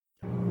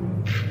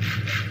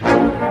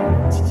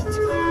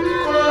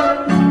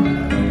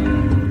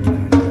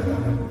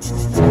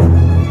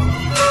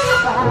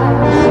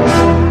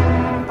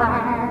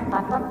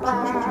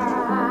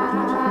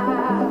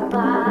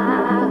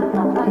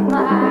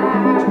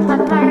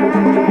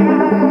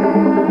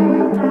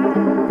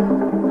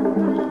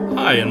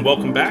Hi, and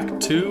welcome back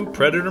to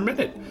Predator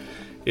Minute.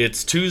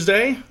 It's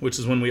Tuesday, which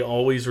is when we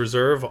always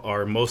reserve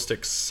our most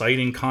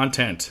exciting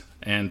content.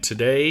 And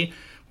today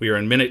we are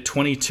in minute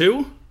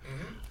 22.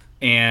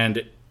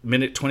 And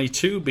minute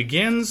 22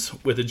 begins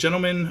with a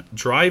gentleman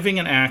driving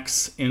an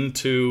axe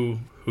into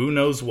who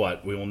knows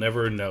what. We will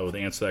never know the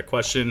answer to that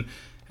question.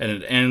 And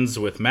it ends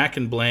with Mac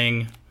and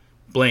Blaine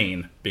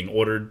being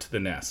ordered to the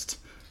nest.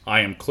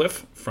 I am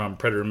Cliff from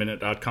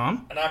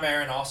PredatorMinute.com. And I'm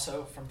Aaron,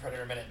 also from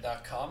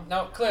PredatorMinute.com.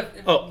 Now, Cliff,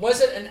 was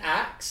it an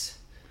axe?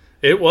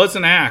 It was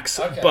an axe,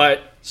 Okay.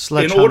 but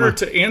in order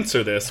to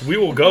answer this, we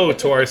will go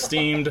to our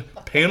esteemed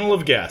panel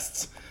of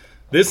guests.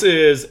 This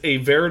is a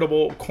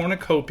veritable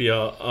cornucopia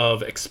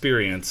of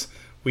experience.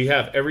 We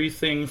have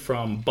everything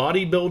from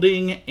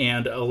bodybuilding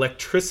and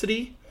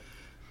electricity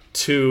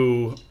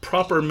to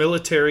proper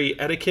military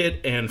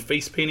etiquette and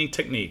face painting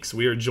techniques.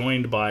 We are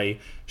joined by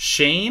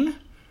Shane.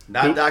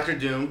 Not Dr.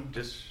 Doom,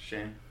 just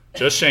Shane.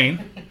 Just Shane.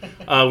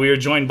 We are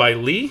joined by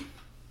Lee.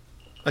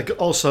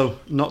 Also,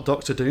 not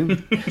Dr.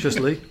 Doom, just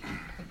Lee.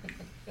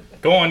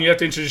 Go on, you have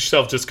to introduce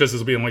yourself just because this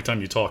will be the only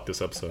time you talk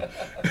this episode.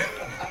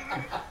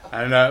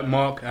 And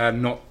Mark,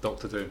 not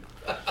Dr. Doom.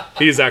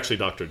 He is actually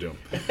Dr. Doom.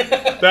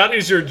 That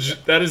is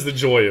the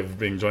joy of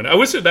being joined. I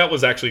wish that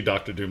was actually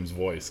Dr. Doom's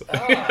voice.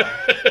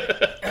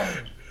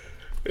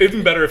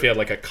 Even better if he had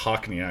like a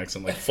Cockney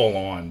accent, like full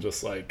on,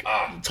 just like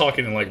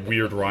talking in like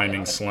weird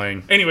rhyming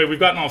slang. Anyway, we've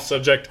gotten off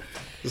subject.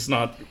 This is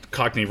not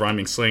Cockney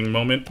rhyming slang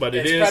moment, but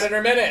It's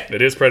Predator Minute.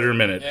 It is Predator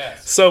Minute.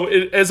 Yes. So,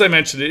 as I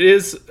mentioned, it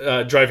is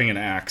driving an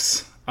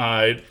axe.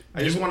 I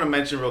just want to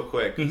mention real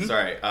quick.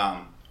 Sorry.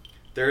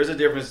 There is a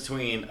difference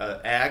between an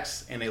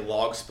axe and a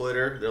log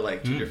splitter. They're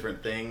like two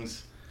different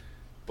things,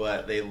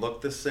 but they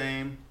look the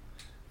same.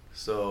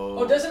 So.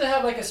 Oh, doesn't it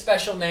have like a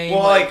special name?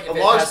 Well, like a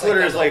log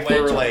splitter is a like wedge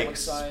for on like one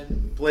side?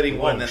 splitting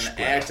wood, and then splitter.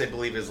 the axe I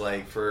believe is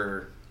like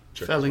for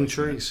Felling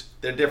trees.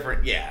 they're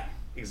different. Yeah.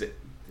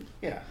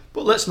 Yeah.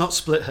 But let's not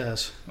split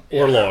hairs.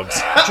 Or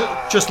logs.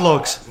 Just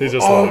logs. These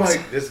are Oh logs.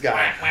 my! This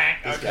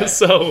guy.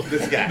 So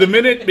This guy. the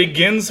minute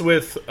begins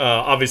with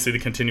obviously the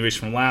continuation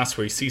from last,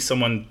 where you see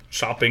someone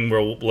shopping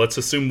where let's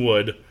assume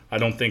wood. I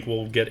don't think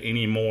we'll get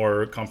any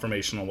more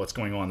confirmation on what's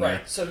going on there.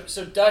 Right.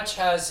 So Dutch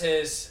has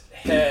his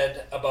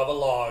head above a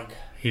log,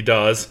 He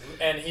does.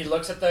 and he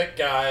looks at the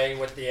guy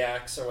with the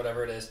axe or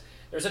whatever it is.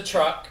 There's a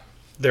truck.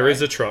 There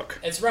is a truck.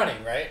 It's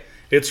running, right?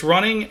 It's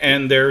running,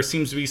 and there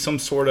seems to be some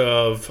sort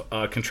of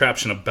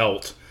contraption, a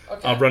belt,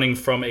 Okay. running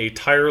from a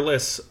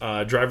tireless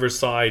driver's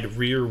side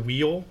rear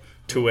wheel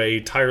to a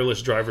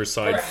tireless driver's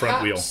side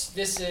front wheel. Perhaps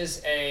this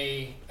is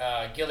a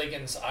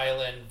Gilligan's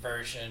Island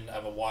version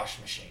of a wash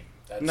machine.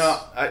 That's... No,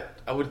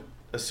 I would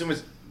assume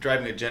it's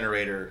driving a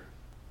generator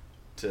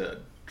to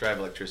drive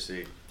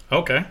electricity.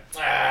 Okay.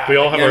 We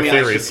all have Yeah, our I mean,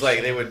 theories. it's just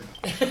like they would.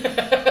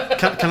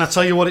 Can I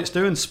tell you what it's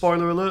doing?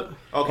 Spoiler alert.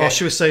 Okay. Or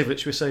should we save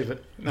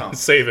it? No.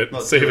 Save it. No,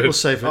 Save We'll it.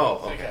 save it.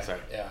 Oh, okay. Sorry.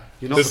 Yeah.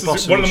 You're not This the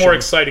boss is one of the the more show.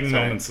 exciting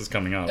moments is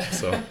coming up.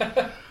 So,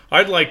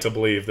 I'd like to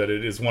believe that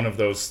it is one of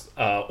those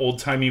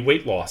old-timey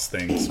weight loss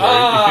things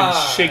where it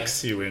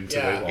shakes you into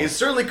Yeah. weight loss. It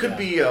certainly could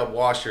be a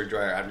washer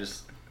dryer. I'm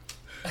just.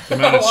 The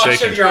amount it's Washer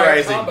shaking. dryer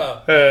Rising.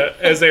 combo.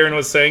 As Aaron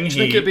was saying, Do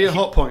you think it'd be a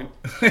hot point?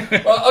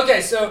 Well, okay,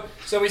 so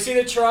we see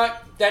the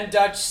truck, then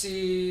Dutch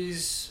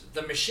sees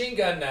the machine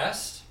gun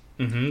nest.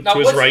 to his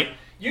what's- right.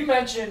 You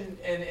mentioned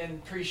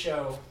in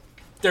pre-show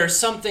there's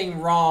something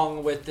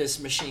wrong with this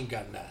machine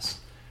gun nest.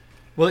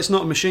 Well, it's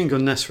not a machine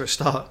gun nest for a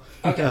start.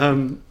 Okay.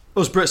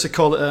 Us Brits would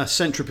call it a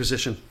sentry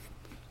position.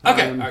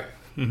 Okay, all right.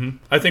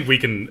 I think we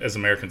can, as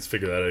Americans,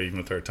 figure that out even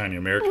with our tiny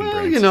American Well,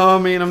 brains. you know, I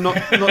mean, I'm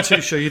not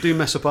too sure. You do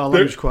mess up our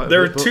language quite a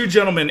There are bit. but two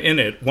gentlemen in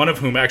it, one of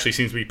whom actually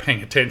seems to be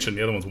paying attention,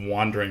 the other one's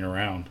wandering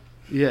around.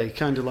 Yeah, he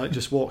kind of like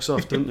just walks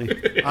off, doesn't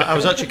he? I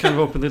was actually kind of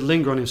hoping they'd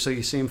linger on him so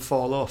you see him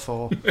fall off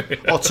or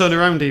turn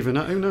around even.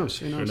 Who knows?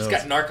 Who knows? knows?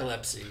 He's got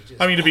narcolepsy.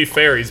 I mean, to be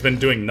fair, he's been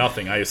doing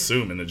nothing, I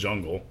assume, in the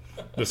jungle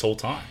this whole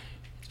time.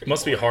 It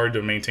must be hard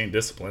to maintain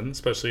discipline,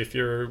 especially if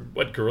you're,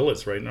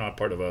 guerrillas, right? Not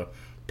part of a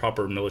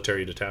proper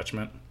military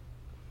detachment.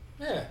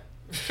 Yeah.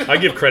 I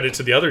give credit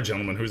to the other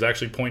gentleman who's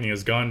actually pointing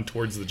his gun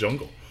towards the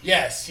jungle.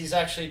 Yes, he's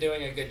actually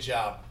doing a good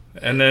job.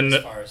 And then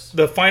as far as...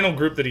 the final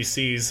group that he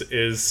sees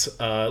is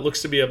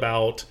looks to be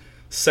about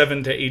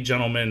 7 to 8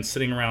 gentlemen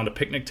sitting around a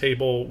picnic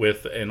table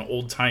with an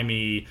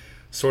old-timey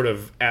sort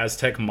of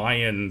Aztec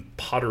Mayan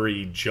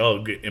pottery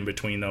jug in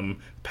between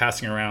them,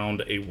 passing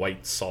around a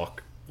white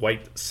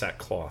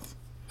sackcloth.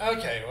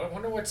 Okay, well, I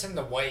wonder what's in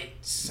the white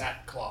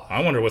sackcloth.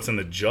 I wonder what's in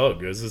the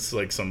jug. Is this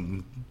like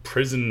some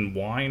prison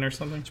wine or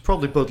something? It's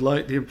probably Bud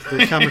Light. The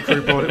camera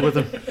crew brought it with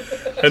them.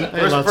 And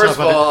Hey, lads, First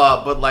have of at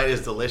all, Bud Light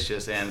is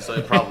delicious, and so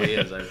it probably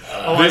is. this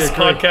I agree,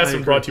 podcast I is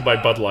agree. brought to you by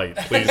Bud Light.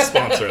 Please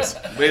sponsor us.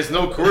 But it's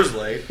no Coors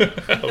Light.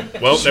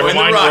 Well, never Join the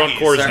mind. We're on Rockies,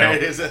 course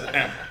sorry.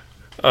 now.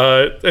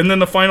 And then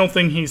the final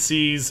thing he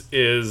sees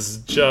is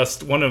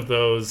just one of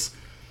those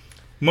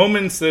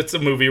moments that's a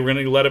movie. We're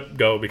going to let it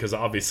go because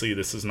obviously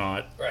this is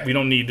not... Right. We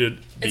don't need to be...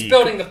 It's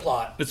building the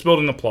plot. It's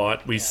building the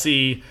plot. We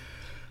see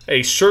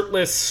a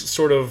shirtless,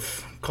 sort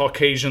of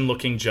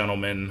Caucasian-looking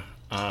gentleman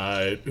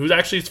who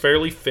actually is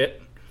fairly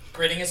fit,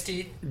 Gritting his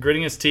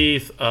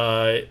teeth.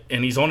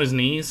 and he's on his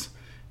knees.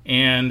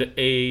 And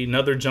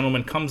another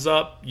gentleman comes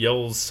up,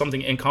 yells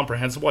something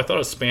incomprehensible. I thought it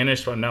was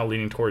Spanish, but I'm now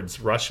leaning towards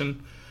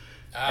Russian.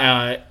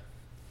 And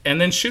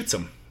then shoots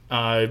him.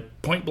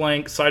 Point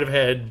blank, side of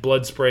head,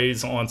 blood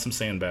sprays on some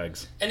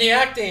sandbags. And the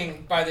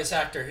acting by this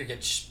actor who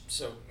gets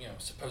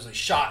supposedly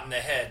shot in the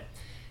head,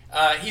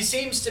 he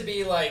seems to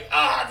be like,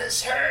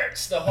 this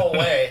hurts the whole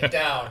way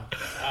down.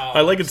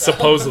 I like it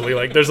supposedly.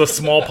 Like, there's a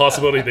small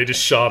possibility they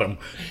just shot him,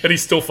 and he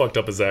still fucked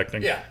up his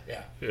acting. Yeah.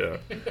 Yeah.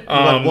 You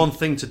had one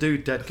thing to do,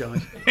 dead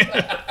guy.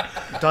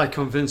 Die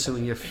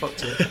convincingly, you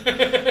fucked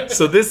it.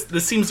 So this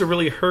seems to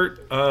really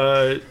hurt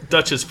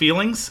Dutch's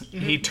feelings.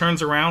 He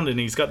turns around and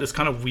he's got this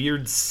kind of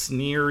weird,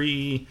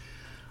 sneery...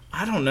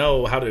 I don't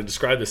know how to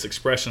describe this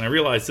expression. I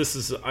realize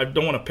I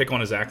don't want to pick on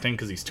his acting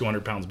because he's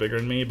 200 pounds bigger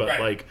than me, but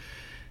right.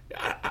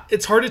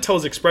 It's hard to tell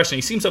his expression.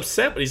 He seems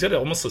upset, but he's got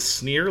almost a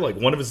sneer. Like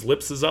one of his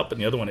lips is up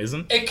and the other one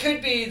isn't. It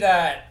could be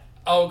that,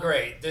 oh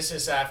great, this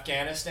is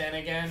Afghanistan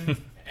again,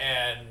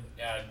 and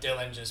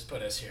Dylan just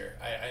put us here.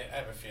 I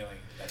have a feeling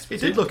that's He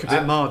did look a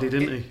bit mardy,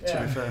 didn't he, to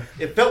Yeah. be fair?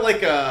 It felt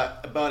like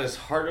about as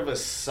hard of a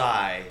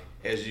sigh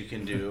as you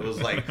can do. It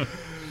was like,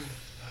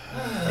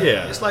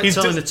 Yeah, It's like he's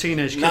telling just, a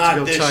teenage kid not to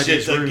go this tidy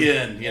his shit room.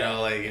 again.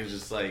 Like it was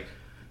just like.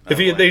 if oh,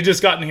 boy. they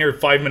just gotten here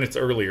 5 minutes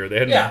earlier, they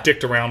hadn't Yeah.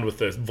 dicked around with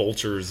the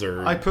vultures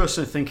or. I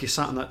personally think he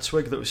sat on that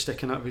twig that was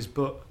sticking out of his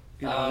butt,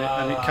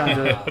 and it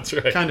kind of That's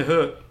right.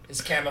 hurt.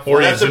 his camouflage.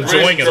 Or That's he's the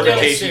enjoying British it a little.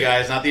 interpretation,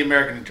 guys, not the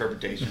American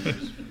interpretation.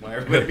 Just want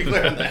everybody to be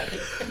clear on that.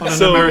 On an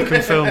So-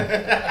 American film.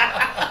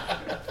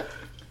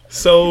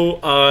 So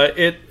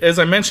as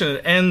I mentioned,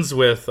 it ends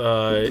with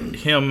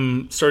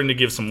him starting to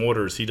give some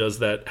orders. He does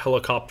that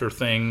helicopter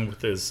thing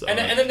with his. And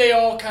then they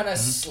all kind of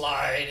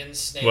slide and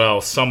snake. Well,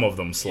 some of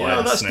them slide.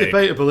 Well, that's snake.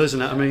 debatable,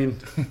 isn't it? I mean,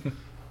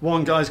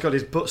 one guy's got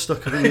his butt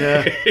stuck up in the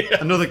air.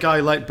 Another guy,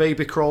 like,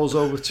 baby crawls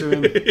over to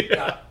him.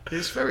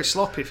 It's very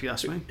sloppy, if you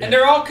ask me. And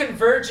they're all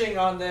converging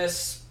on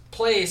this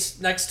place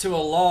next to a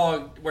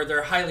log where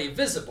they're highly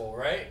visible,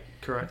 right?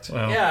 Correct.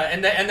 Well, Yeah,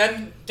 and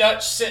then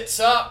Dutch sits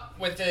up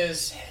with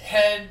his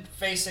head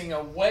facing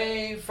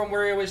away from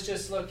where he was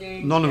just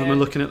looking. None of them are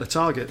and- looking at the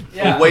target.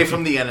 Yeah. Away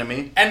from the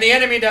enemy. And the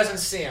enemy doesn't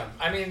see him.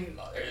 I mean,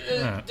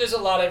 Yeah. there's a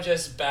lot of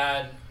just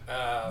bad...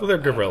 well, they're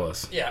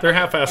gorillas. Yeah. They're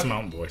half-ass Okay.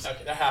 mountain boys. Okay,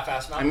 they're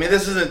half-assed I mountain. mean,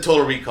 this isn't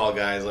Total Recall,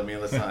 guys. I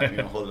mean, let's not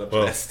hold it up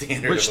Well, to that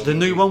standard. Which, of a the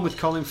new movie. one with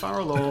Colin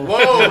Farrell or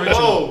Whoa, the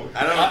original? whoa!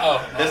 I don't.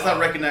 Uh-oh. Let's not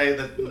recognize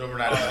that. No, we're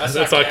not. That's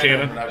That's not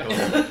canon. We're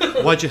canon. not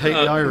going. Why'd you hate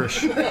the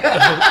Irish?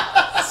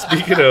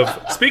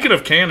 Speaking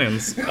of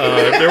cannons,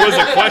 there was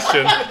a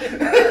question.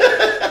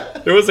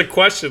 There was a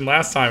question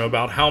last time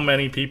about how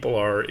many people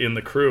are in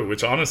the crew,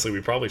 which honestly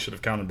we probably should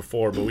have counted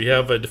before, but we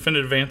have a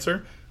definitive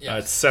answer.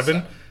 Yes, It's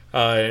 7.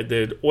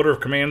 The order of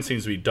command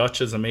seems to be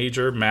Dutch as a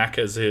major, Mac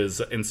as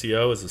his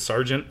NCO, as a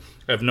sergeant.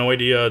 I have no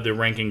idea the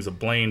rankings of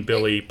Blaine,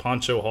 Billy,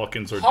 Poncho,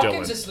 Hawkins, or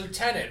Hawkins Dylan. is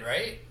lieutenant,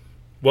 right?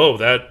 Whoa,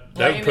 that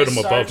Blaine would put is him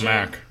above sergeant.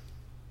 Mac.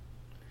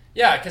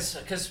 Yeah,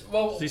 because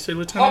well, Did he say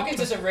lieutenant? Hawkins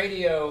is a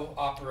radio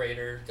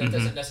operator. That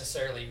doesn't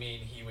necessarily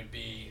mean he would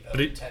be a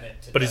he-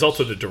 lieutenant. To But he's Dutch.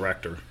 also the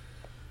director.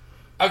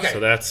 okay.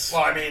 So that's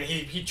Well, I mean,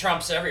 he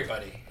trumps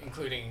everybody,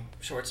 including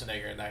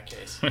Schwarzenegger in that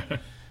case.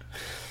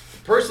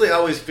 Personally, I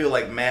always feel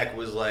like Mac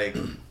was like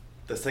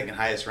the second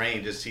highest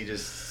rank. He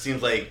just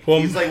seems like Well,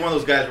 he's like one of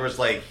those guys where it's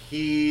like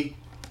he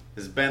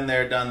has been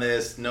there, done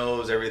this,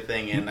 knows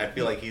everything, and I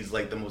feel like he's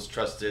like the most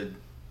trusted.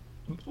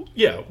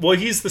 Yeah, well,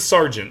 he's the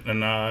sergeant,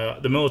 and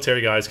the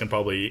military guys can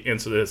probably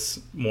answer this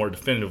more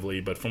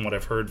definitively. But from what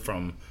I've heard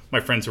from my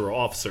friends who are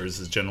officers,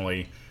 is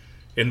generally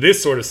in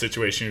this sort of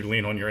situation, you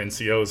lean on your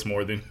NCOs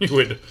more than you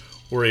would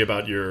worry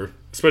about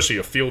especially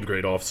a field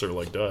grade officer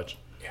like Dutch.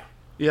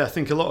 Yeah, I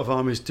think a lot of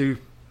armies do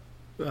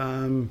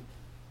kind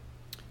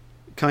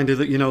of,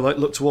 like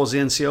look towards the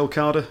NCO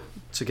cadre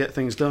to get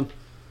things done.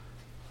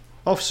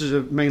 Officers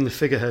are mainly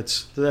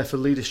figureheads. They're there for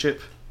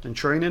leadership and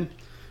training,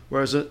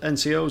 whereas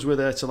NCOs, we're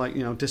there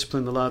to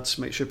discipline the lads,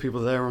 make sure people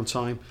are there on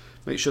time,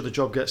 make sure the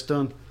job gets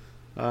done.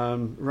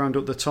 Round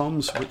up the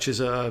Toms, which is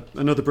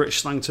another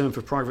British slang term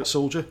for private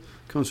soldier,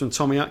 comes from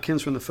Tommy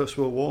Atkins from the First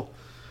World War,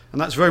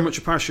 and that's very much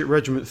a parachute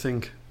regiment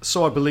thing.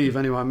 So I believe,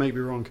 anyway. I may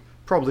be wrong.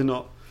 Probably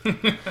not.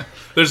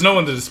 There's no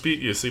one to dispute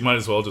you, so you might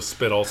as well just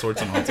spit all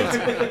sorts of nonsense.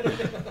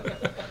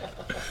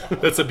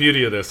 That's the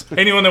beauty of this.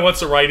 Anyone that wants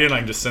to write in, I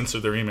can just censor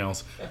their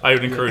emails. I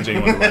would encourage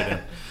anyone to write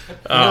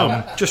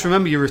in. Just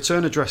remember your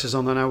return address is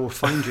on there, and I will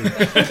find you.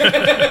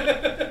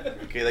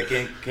 Okay, that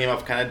came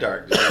off kind of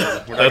dark.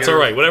 That's all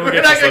right. Whatever We're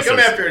gets not us gonna come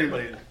listeners. after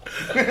anybody.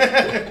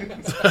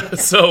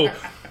 So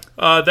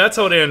that's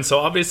how it ends. So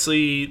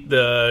obviously,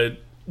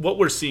 what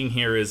we're seeing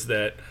here is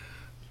that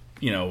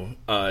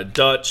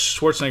Dutch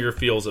Schwarzenegger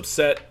feels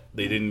upset.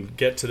 They didn't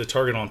get to the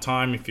target on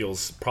time. He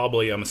feels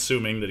probably, I'm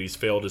assuming, that he's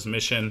failed his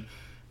mission,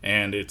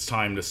 and it's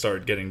time to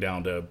start getting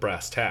down to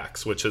brass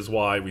tacks, which is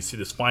why we see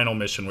this final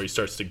mission where he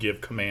starts to give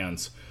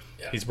commands.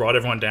 Yeah. He's brought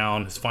everyone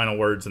down. His final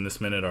words in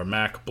this minute are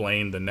Mac,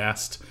 Blaine, the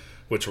Nest,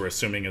 which we're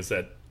assuming is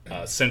that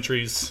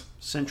sentries,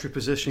 Sentry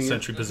position.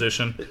 sentry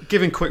position.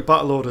 Giving quick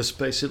battle orders,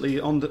 basically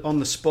on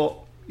the spot.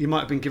 You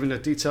might have been given a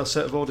detailed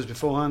set of orders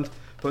beforehand,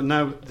 but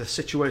now the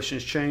situation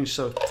has changed.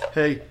 So,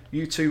 hey,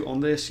 you two on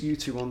this, you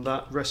two on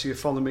that. Rest of you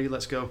follow me.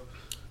 Let's go.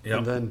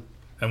 Yep. And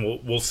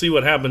then we'll see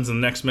what happens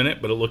in the next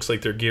minute, but it looks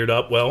like they're geared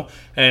up well.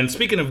 And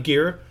speaking of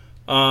gear,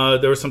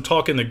 there was some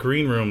talk in the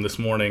green room this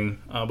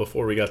morning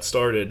before we got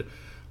started.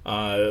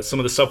 Some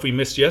of the stuff we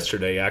missed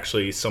yesterday,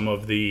 actually, some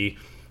of the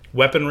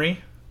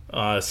weaponry,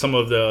 some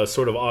of the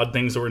sort of odd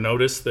things that were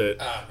noticed that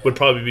would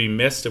probably be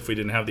missed if we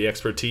didn't have the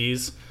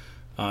expertise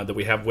that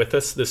we have with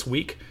us this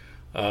week.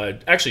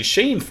 Actually,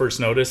 Shane first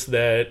noticed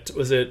that,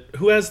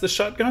 who has the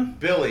shotgun?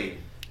 Billy.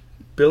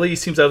 Billy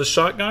seems to have the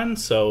shotgun,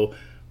 so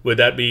would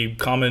that be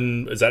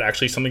common? Is that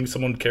actually something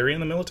someone would carry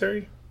in the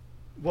military?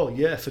 well,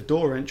 yeah, for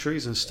door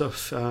entries and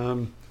stuff.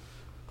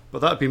 But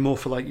that'd be more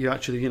for like you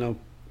actually, an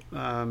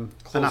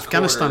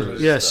Afghanistan, stuff,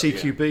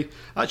 CQB.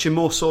 Actually,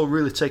 more so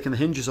really taking the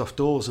hinges off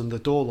doors and the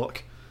door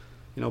lock.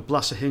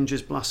 Blast the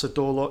hinges, blast the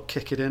door lock,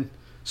 kick it in,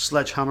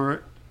 sledgehammer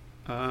it.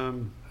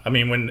 I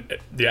mean, when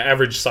the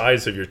average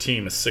size of your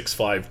team is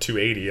 6'5",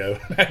 280, I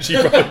imagine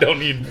you probably don't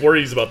need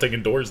worries about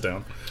taking doors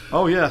down.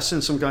 Oh yeah, I've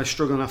seen some guys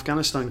struggle in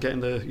Afghanistan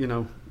getting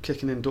the,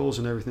 kicking in doors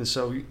and everything.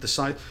 So the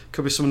side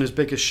could be someone as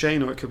big as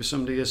Shane, or it could be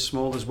somebody as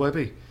small as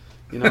Webby.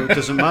 It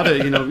doesn't matter.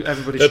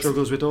 Everybody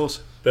struggles with doors.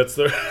 That's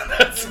a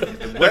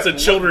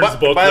children's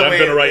book that I'm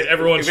going to write.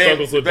 Everyone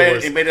struggles with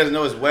doors. Anybody doesn't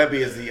know is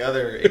Webby is the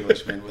other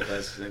Englishman with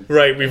us.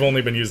 Right, we've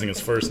only been using his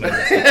first name.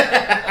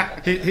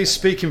 He's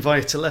speaking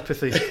via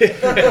telepathy.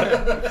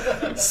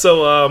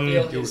 So,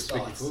 Feel his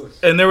thoughts.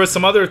 and there was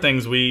some other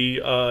things.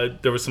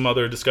 There was some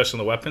other discussion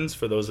of the weapons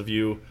for those of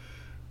you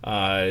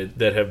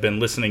that have been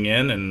listening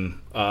in, and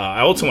I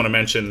also want to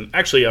mention.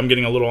 Actually, I'm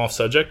getting a little off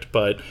subject,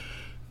 but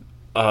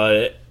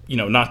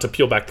not to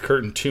peel back the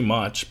curtain too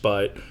much,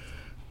 but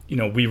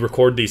we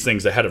record these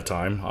things ahead of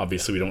time.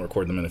 Obviously, we don't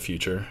record them in the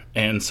future,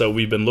 and so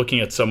we've been looking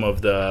at some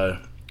of the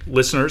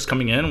listeners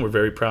coming in. We're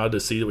very proud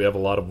to see that we have a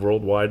lot of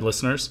worldwide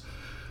listeners.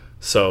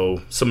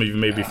 So some of you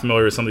may be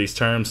familiar with some of these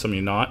terms, some of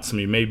you not. Some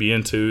of you may be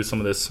into some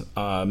of this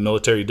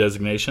military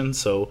designation.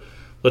 So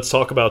let's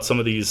talk about some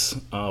of these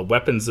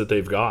weapons that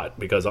they've got,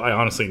 because I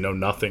honestly know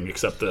nothing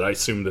except that I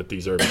assume that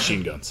these are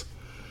machine guns.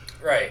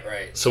 Right.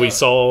 So we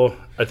saw,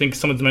 I think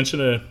someone's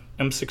mentioned a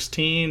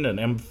M16, an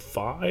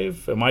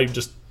M5.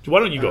 Why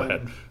don't you go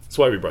ahead? That's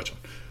why we brought you.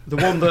 The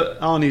one that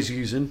Arnie's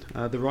using,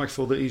 the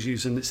rifle that he's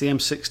using, it's the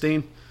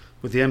M16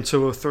 with the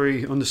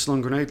M203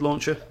 underslung grenade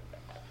launcher.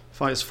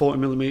 Fires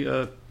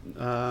 40mm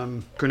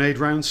grenade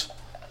rounds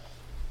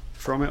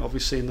from it,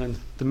 obviously, and then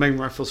the main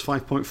rifle's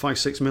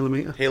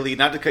 5.56mm. Hey Lee,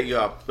 not to cut you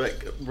off,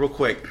 but real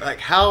quick,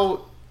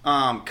 how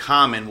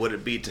common would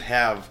it be to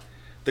have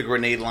the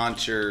grenade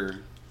launcher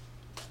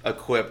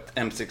equipped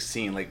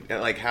M16?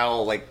 Like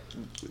how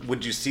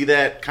would you see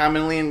that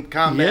commonly in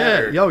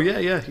combat? Yeah.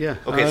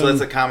 Okay, so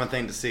that's a common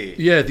thing to see.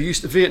 Yeah, they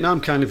used the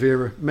Vietnam kind of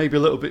era, maybe a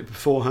little bit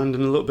beforehand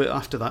and a little bit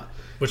after that.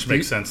 Which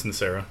makes sense in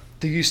this era.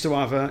 They used to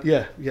have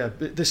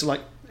this is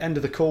like end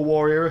of the Cold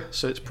War era,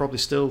 so it's probably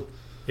still.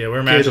 Yeah,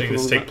 we're imagining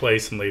this take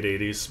place in late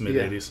 80s, mid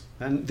 80s.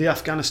 And the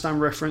Afghanistan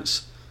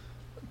reference,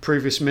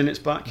 previous minutes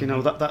back,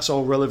 that's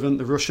all relevant.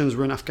 The Russians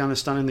were in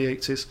Afghanistan in the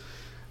 80s,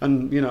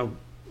 and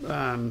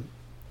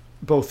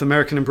both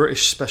American and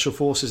British special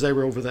forces, they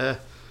were over there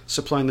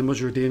supplying the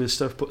Mujahideen and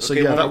stuff. But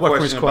that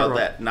weapon is quite right.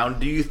 That. Now,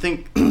 do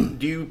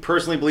you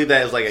personally believe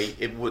that is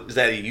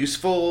that a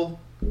useful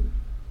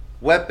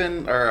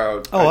weapon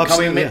or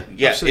absolutely,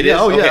 absolutely.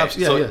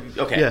 It is.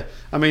 Okay. Yeah.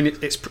 I mean,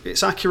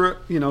 it's accurate,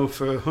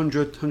 for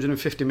 100,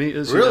 150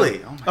 meters.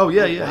 Really? Oh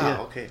yeah.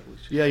 Wow, okay.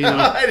 Yeah,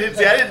 I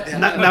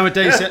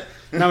didn't.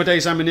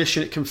 Nowadays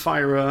ammunition, it can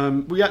fire.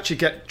 We actually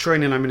get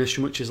training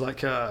ammunition, which is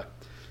like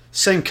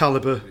same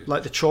caliber,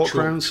 like the chalk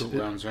rounds.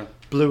 Yeah.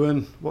 Blue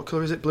and what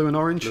color is it? Blue and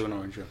orange. Blue and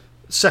orange. Yeah.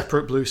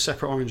 Separate blue,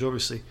 separate orange,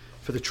 obviously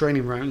for the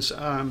training rounds.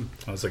 That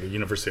was like a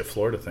University of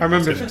Florida thing. I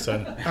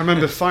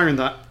remember firing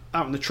that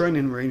out in the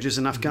training ranges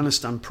in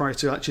Afghanistan prior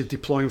to actually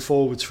deploying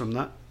forwards from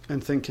that,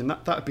 and thinking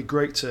that'd be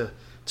great to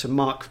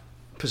mark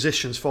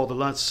positions for the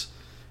lads.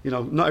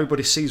 Not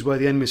everybody sees where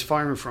the enemy's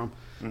firing from.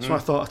 Mm-hmm. So I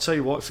thought, I'll tell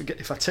you what,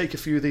 if I take a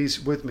few of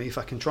these with me, if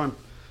I can try and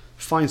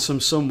find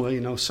some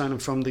somewhere, sign them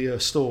from the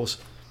stores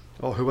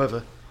or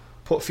whoever,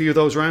 put a few of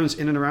those rounds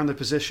in and around the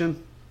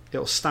position,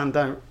 it'll stand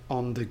out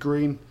on the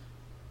green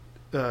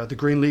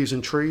leaves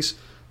and trees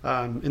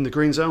in the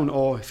green zone,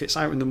 or if it's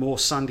out in the more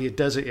sandy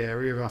desert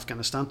area of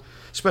Afghanistan,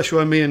 especially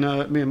where me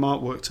and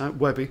Mark worked at,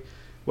 Webby,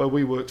 where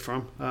we worked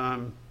from,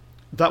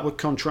 that would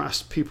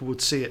contrast. People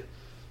would see it.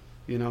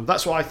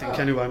 That's what I think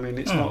anyway. I mean,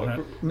 it's not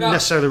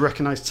necessarily a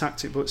recognised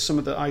tactic, but some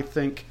of that I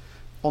think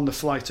on the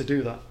fly to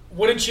do that.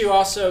 Couldn't you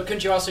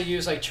also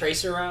use like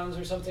tracer rounds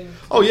or something?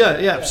 Oh yeah,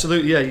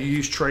 absolutely. Yeah, you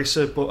use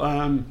tracer, but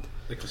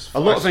a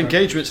lot of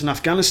engagements in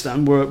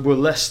Afghanistan were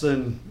less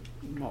than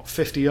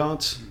 50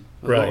 yards.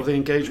 a lot Right. of the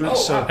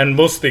engagements. Oh, wow. And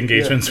most of the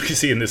engagements we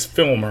see in this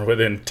film are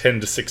within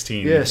 10 to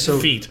 16 so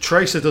feet.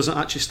 tracer doesn't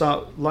actually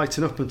start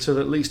lighting up until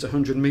at least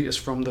 100 meters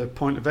from the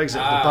point of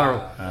exit of the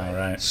barrel. All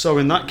right. So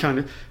in that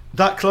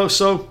close,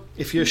 so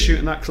if you're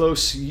shooting that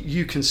close,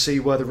 you can see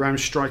where the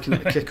round's striking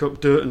it to kick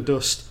up dirt and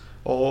dust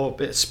or a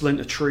bit of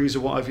splinter trees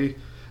or what have you.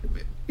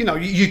 You know,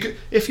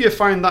 if you're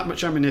firing that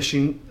much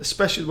ammunition,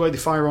 especially the way they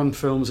fire on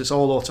films, it's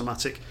all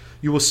automatic.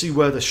 You will see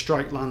where the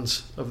strike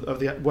lands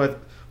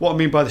what I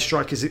mean by the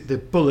strike is the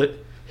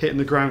bullet hitting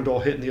the ground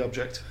or hitting the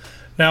object.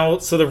 Now,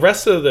 so the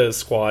rest of the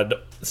squad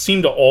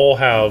seem to all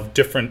have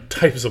different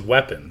types of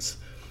weapons,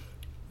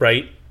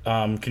 right?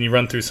 Can you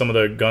run through some of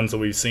the guns that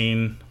we've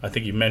seen? I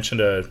think you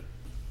mentioned a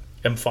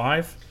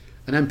M5.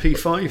 An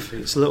MP5,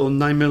 it's a little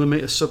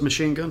 9mm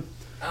submachine gun.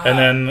 And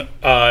then,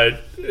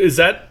 is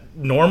that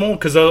normal?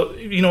 Because,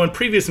 in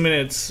previous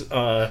minutes,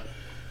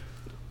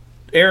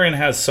 Aaron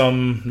has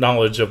some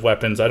knowledge of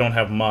weapons. I don't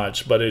have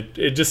much, but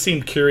it just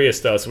seemed curious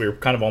to us. We were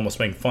kind of almost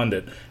making fun of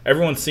it.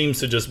 Everyone seems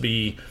to just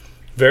be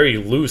very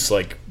loose,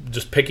 like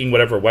just picking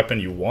whatever weapon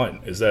you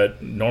want. Is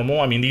that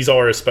normal? I mean, these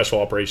are a special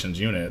operations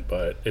unit,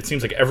 but it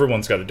seems like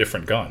everyone's got a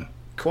different gun.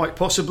 Quite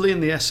possibly in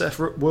the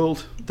SF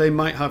world, they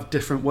might have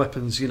different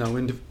weapons,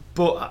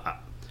 but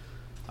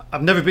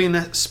I've never been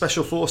in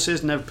special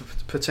forces, never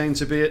pertained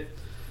to be it,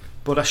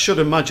 but I should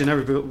imagine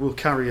everybody will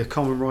carry a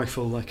common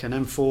rifle like an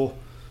M4,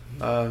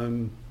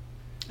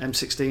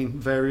 M16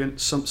 variant,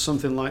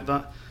 something like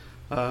that.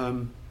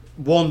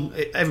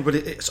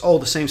 It's all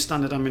the same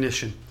standard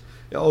ammunition.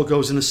 It all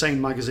goes in the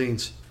same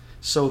magazines,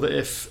 so that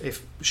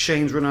if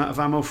Shane's run out of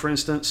ammo, for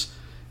instance,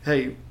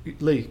 hey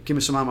Lee, give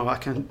me some ammo. I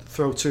can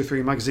throw 2 or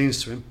 3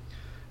 magazines to him.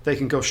 They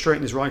can go straight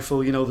in his rifle.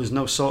 There's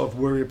no sort of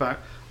worry about,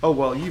 oh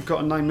well, you've got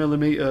a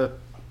 9mm,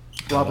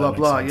 blah blah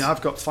blah. Sense. Yeah,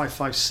 I've got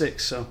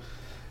 5.56. So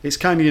it's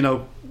kind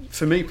of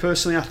for me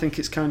personally, I think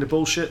it's kind of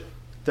bullshit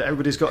that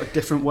everybody's got a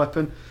different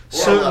weapon.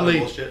 Certainly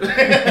they'd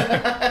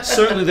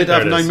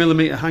have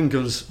 9mm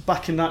handguns.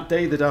 Back in that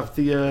day, they'd have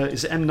the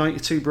is it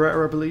M92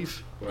 Beretta, I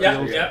believe.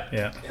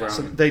 Yeah.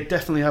 So they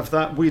definitely have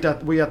that. We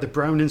had the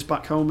Brownings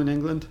back home in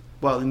England,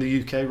 well in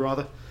the UK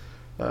rather,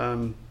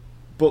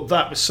 but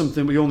that was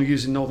something we only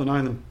used in Northern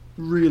Ireland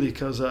really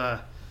because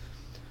well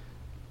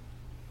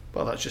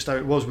that's just how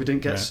it was. We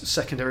didn't get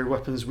secondary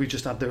weapons. We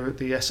just had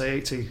the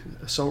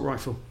SA-80 assault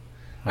rifle.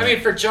 I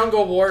mean, for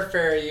jungle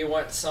warfare, you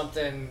want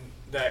something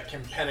that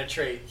can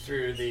penetrate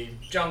through the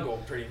jungle,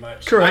 pretty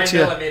much. Correct.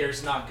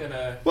 9mm not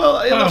gonna.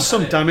 Well, it'll have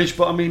some damage,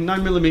 but I mean,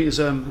 9mm is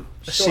a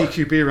Sure.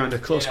 CQB round, a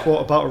close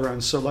quarter battle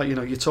round. So, like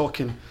you're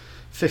talking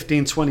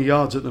 15, 20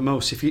 yards at the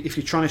most. If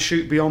you're trying to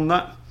shoot beyond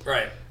that,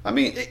 Right. I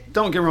mean,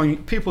 don't get me wrong.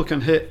 People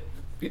can hit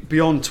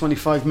beyond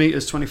 25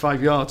 meters,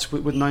 25 yards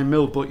with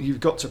 9mm, but you've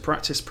got to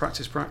practice.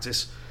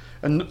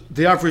 And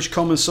the average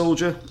common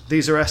soldier,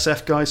 these are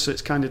SF guys, so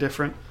it's kind of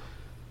different.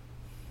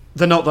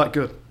 They're not that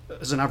good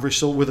as an average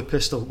soldier with a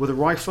pistol. With a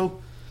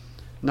rifle,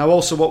 now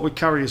also what we'd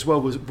carry as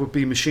well would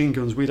be machine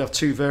guns. We'd have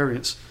 2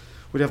 variants.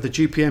 We'd have the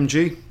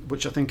GPMG,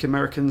 which I think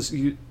Americans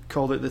you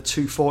call it the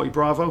 240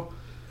 Bravo.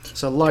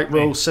 It's a light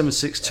roll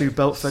 7.62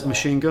 belt-fed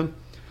machine gun,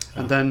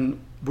 and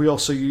then we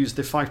also use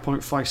the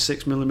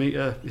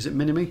 5.56mm. Is it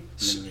Minimi?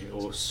 Minimi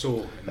or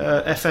SAW. FM.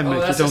 If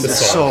that's you don't a the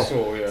SAW.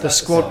 SAW. Yeah. The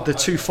squad, the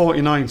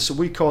 249. So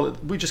we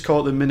just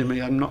call it the Minimi.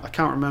 I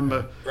can't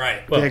remember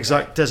Right. the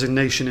exact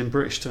designation in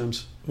British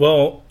terms.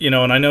 Well,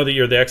 and I know that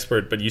you're the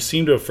expert, but you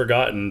seem to have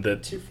forgotten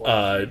that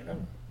 240.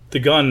 the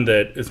gun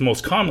that is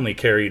most commonly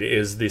carried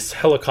is this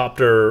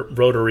helicopter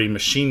rotary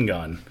machine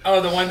gun,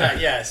 Oh, the one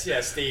that yes,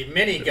 the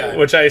minigun.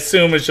 which I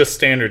assume is just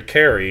standard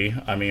carry.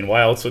 I mean,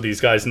 why else would these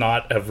guys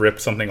not have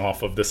ripped something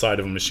off of the side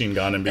of a machine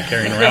gun and be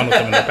carrying around with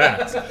them in their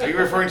packs? Are you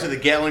referring to the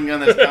Gatling gun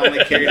that's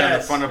commonly carried on the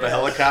Yes, front of a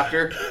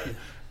helicopter?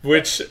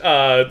 Which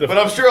But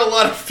I'm sure a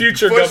lot of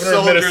Future foot governor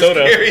of soldiers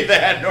Minnesota. carry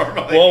that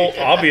normally. Well,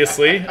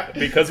 obviously,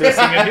 because we're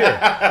seeing it here.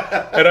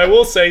 And I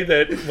will say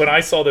that when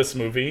I saw this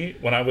movie,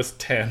 when I was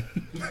 10,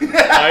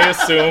 I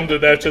assumed that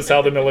that's just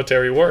how the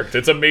military worked.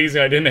 It's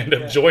amazing I didn't end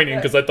up joining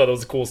because I thought it was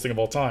the coolest thing of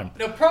all time.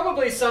 No,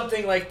 probably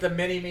something like the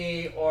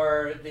Mini-Me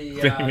or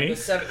the Mini-Me? the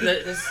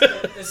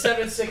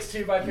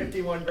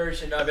 7.62x51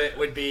 version of it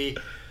would be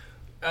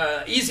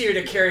easier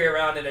to carry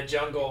around in a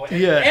jungle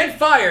and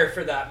fire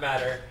for that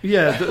matter.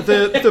 Yeah,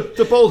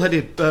 the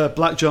bald-headed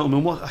black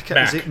gentleman.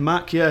 Is it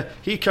Mac? Yeah,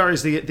 he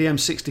carries the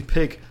M60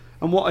 Pig.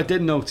 And what I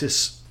did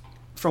notice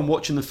from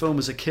watching the film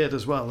as a kid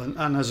as well,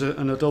 and as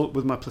an adult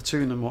with my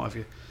platoon and what have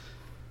you,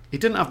 he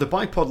didn't have the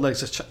bipod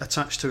legs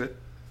attached to it,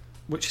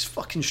 which is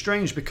fucking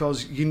strange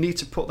because you need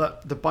to put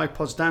the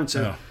bipods down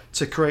to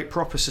create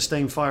proper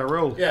sustained fire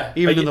roll. Yeah.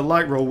 Even in the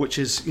light roll, which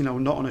is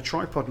not on a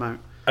tripod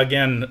mount.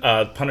 Again,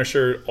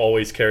 Punisher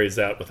always carries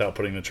that without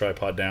putting the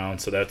tripod down,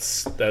 so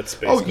that's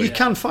basically... Oh, you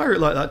can fire it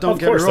like that, don't of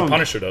get me course, wrong. the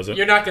Punisher does it.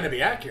 You're not going to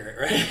be accurate,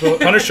 right?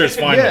 But Punisher's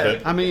fine with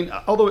it. I mean,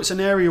 although it's an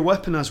area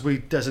weapon as we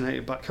designate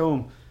it back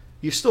home,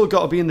 you've still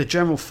got to be in the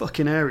general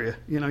fucking area.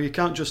 You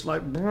can't just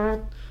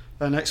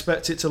and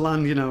expect it to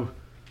land,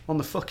 on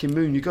the fucking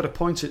moon. You've got to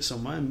point it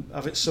somewhere and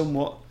have it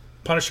somewhat...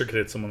 Punisher could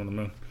hit someone on the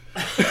moon.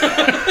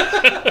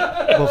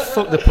 Well,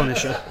 fuck the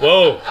Punisher.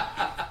 Whoa.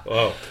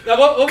 Whoa. Now,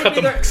 what would Cut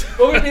be them.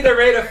 what would be the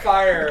rate of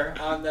fire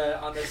on the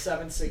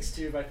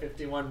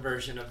 7.62x51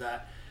 version of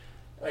that?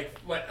 Like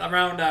what,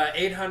 around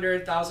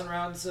 800,000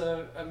 rounds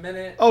a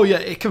minute? Oh yeah,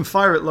 it can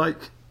fire at like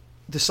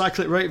the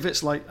cyclic rate of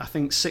it's like I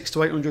think 600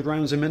 to 800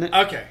 rounds a minute.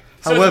 Okay,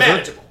 so However- it's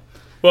manageable.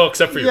 Well,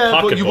 except for your Yeah,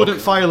 but pocketbook you wouldn't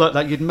fire like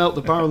that. You'd melt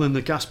the barrel and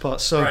the gas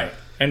parts. So Right.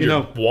 and you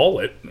your know.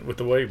 wallet with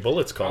the way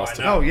bullets cost.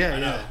 I know. Oh yeah, I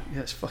know. yeah,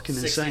 it's fucking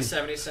 60, insane.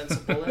 70 cents a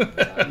bullet. Is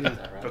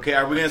that right? Okay,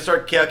 are we gonna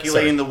start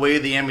calculating the weight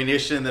of the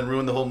ammunition and then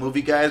ruin the whole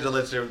movie, guys? Or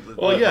let's.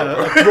 Well,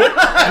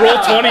 yeah,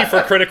 Roll 20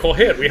 for critical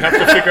hit. We have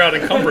to figure out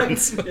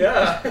encumbrance.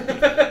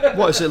 Yeah.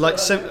 what is it like?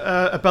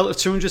 A belt of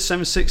 200,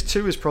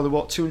 7.62 is probably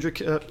what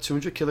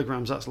 200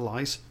 kilograms. That's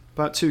lies.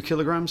 About 2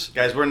 kilograms.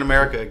 Guys, we're in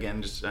America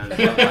again. Just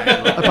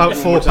About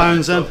 4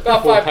 pounds then.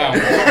 About 5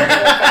 pounds.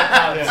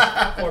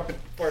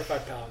 4 or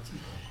 5 pounds.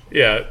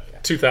 Yeah,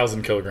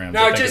 2,000 kilograms.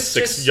 No, I think it's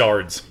 6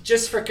 yards.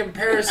 Just for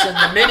comparison, the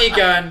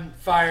minigun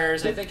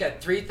fires, I think, at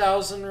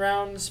 3,000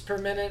 rounds per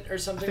minute or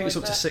something I think it's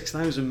like up to that.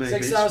 6,000 maybe.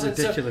 6,000. It's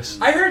ridiculous.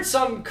 So I heard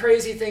some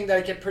crazy thing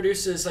that it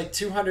produces like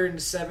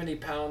 270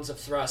 pounds of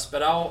thrust,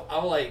 but I'll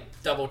like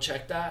double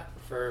check that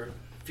for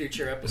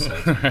future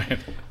episodes. Right.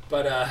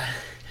 But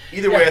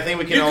Either way, I think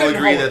we can You all couldn't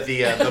agree hold that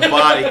the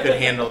body could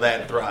handle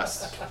that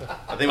thrust.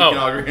 I think we can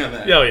all agree on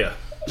that. Yeah, yeah.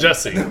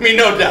 Jesse. I mean,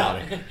 no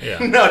doubt. Yeah.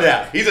 No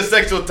doubt. He's a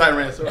sexual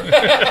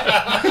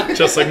tyrannosaurus.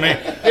 Just like me.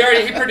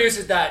 he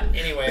produces that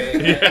anyway.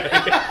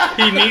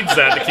 He needs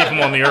that to keep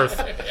him on the earth.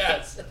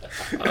 Yes.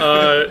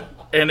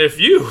 And if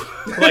you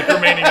like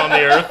remaining on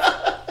the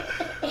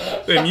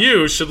earth, then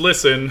you should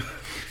listen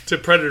to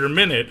Predator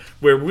Minute,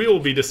 where we will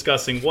be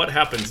discussing what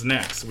happens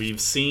next.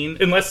 We've seen,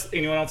 unless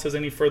anyone else has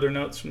any further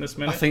notes from this I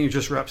minute. think you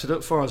just wrapped it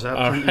up for us. I have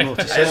All plenty right. more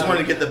to I say. just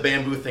wanted to get the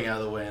bamboo thing out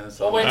of the way. And that's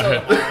all. We'll wait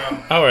till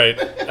tomorrow. All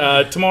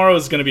right. Tomorrow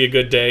is going to be a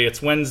good day.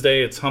 It's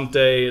Wednesday. It's hump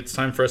day. It's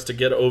time for us to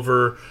get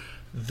over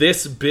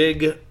this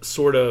big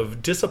sort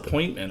of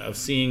disappointment of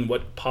seeing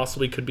what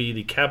possibly could be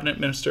the cabinet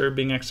minister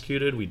being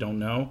executed. We don't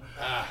know.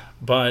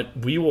 But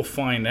we will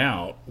find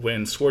out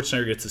when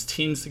Schwarzenegger gets his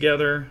teams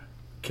together,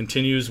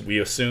 continues, we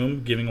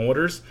assume, giving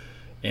orders.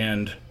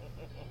 And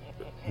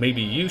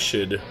maybe you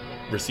should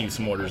receive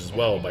some orders as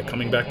well by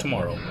coming back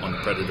tomorrow on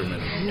Predator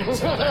Minute.